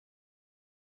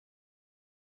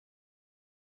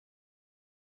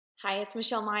Hi, it's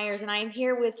Michelle Myers, and I am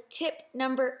here with tip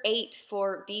number 8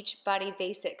 for Beachbody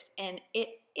Basics, and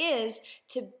it is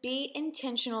to be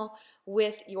intentional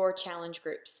with your challenge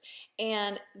groups.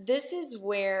 And this is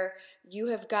where you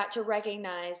have got to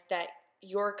recognize that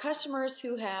your customers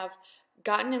who have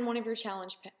gotten in one of your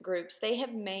challenge groups, they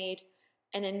have made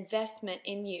an investment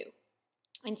in you.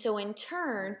 And so in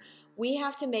turn, we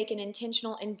have to make an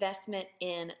intentional investment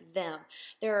in them.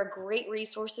 There are great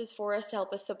resources for us to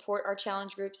help us support our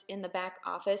challenge groups in the back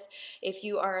office. If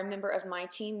you are a member of my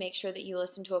team, make sure that you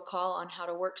listen to a call on how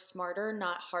to work smarter,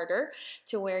 not harder,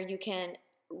 to where you can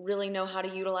really know how to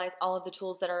utilize all of the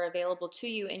tools that are available to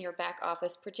you in your back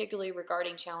office, particularly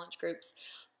regarding challenge groups.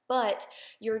 But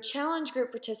your challenge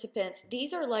group participants,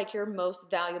 these are like your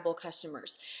most valuable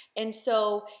customers. And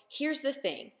so here's the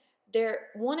thing.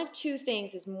 One of two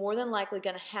things is more than likely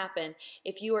going to happen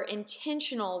if you are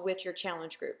intentional with your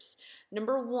challenge groups.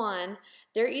 Number one,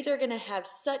 they're either going to have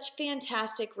such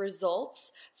fantastic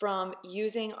results from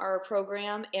using our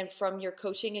program and from your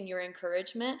coaching and your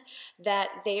encouragement that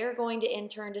they are going to in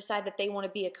turn decide that they want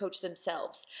to be a coach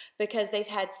themselves because they've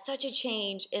had such a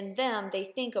change in them. They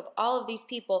think of all of these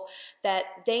people that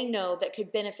they know that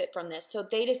could benefit from this. So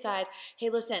they decide, hey,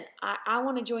 listen, I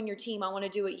want to join your team. I want to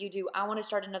do what you do. I want to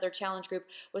start another challenge group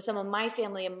with some of my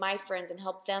family and my friends and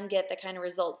help them get the kind of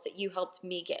results that you helped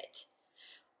me get.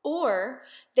 Or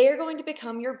they're going to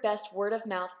become your best word of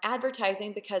mouth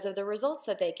advertising because of the results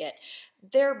that they get.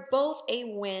 They're both a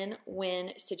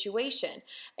win-win situation.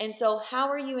 And so how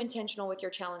are you intentional with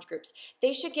your challenge groups?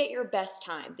 They should get your best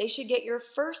time. They should get your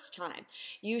first time.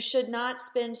 You should not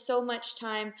spend so much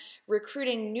time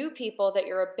recruiting new people that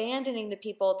you're abandoning the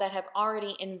people that have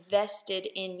already invested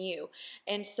in you.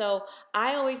 And so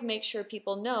I always make sure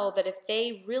people know that if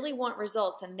they really want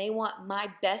results and they want my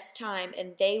best time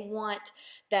and they want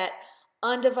that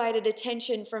undivided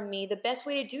attention from me, the best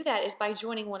way to do that is by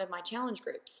joining one of my challenge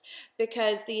groups.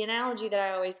 Because the analogy that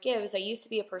I always give is I used to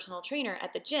be a personal trainer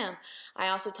at the gym. I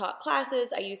also taught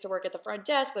classes. I used to work at the front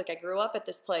desk. Like I grew up at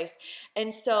this place.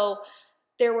 And so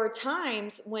there were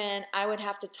times when I would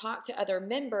have to talk to other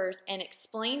members and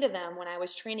explain to them when I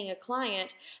was training a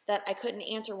client that I couldn't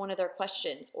answer one of their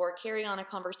questions or carry on a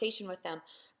conversation with them.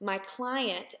 My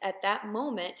client at that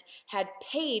moment had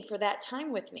paid for that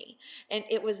time with me, and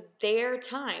it was their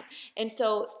time. And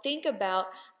so think about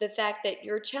the fact that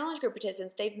your challenge group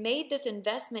participants, they've made this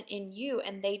investment in you,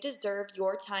 and they deserve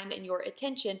your time and your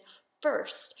attention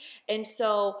first. And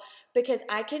so, because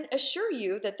I can assure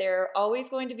you that there are always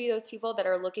going to be those people that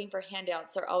are looking for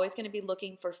handouts. They're always going to be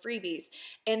looking for freebies.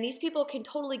 And these people can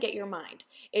totally get your mind.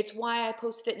 It's why I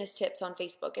post fitness tips on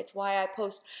Facebook. It's why I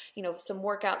post, some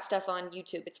workout stuff on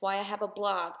YouTube. It's why I have a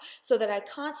blog, so that I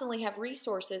constantly have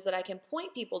resources that I can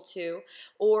point people to,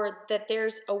 or that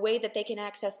there's a way that they can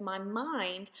access my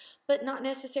mind, but not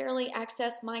necessarily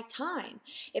access my time.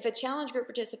 If a challenge group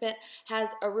participant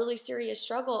has a really serious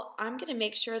struggle, I'm going to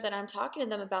make sure that I'm talking to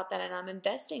them about that and I'm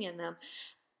investing in them.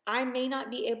 I may not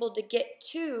be able to get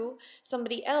to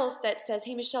somebody else that says,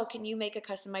 hey, Michelle, can you make a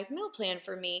customized meal plan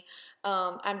for me?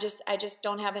 I just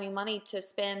don't have any money to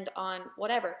spend on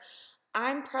whatever.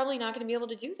 I'm probably not going to be able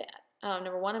to do that.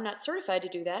 Number one, I'm not certified to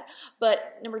do that.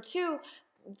 But number two,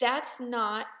 that's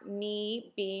not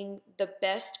me being the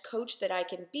best coach that I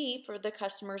can be for the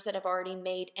customers that have already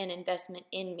made an investment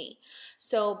in me.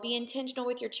 So be intentional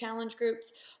with your challenge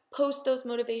groups. Post those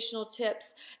motivational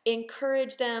tips,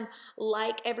 encourage them,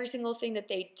 like every single thing that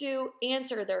they do,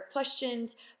 answer their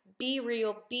questions, be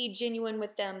real, be genuine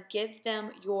with them, give them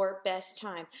your best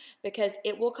time, because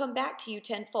it will come back to you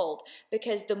tenfold.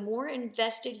 Because the more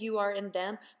invested you are in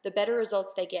them, the better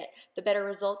results they get. The better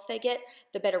results they get,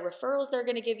 the better referrals they're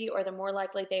going to give you, or the more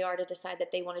likely they are to decide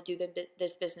that they want to do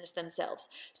this business themselves.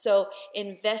 So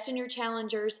invest in your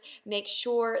challengers. Make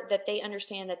sure that they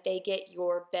understand that they get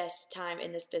your best time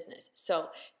in this business. So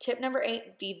tip number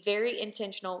 8, be very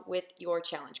intentional with your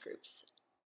challenge groups.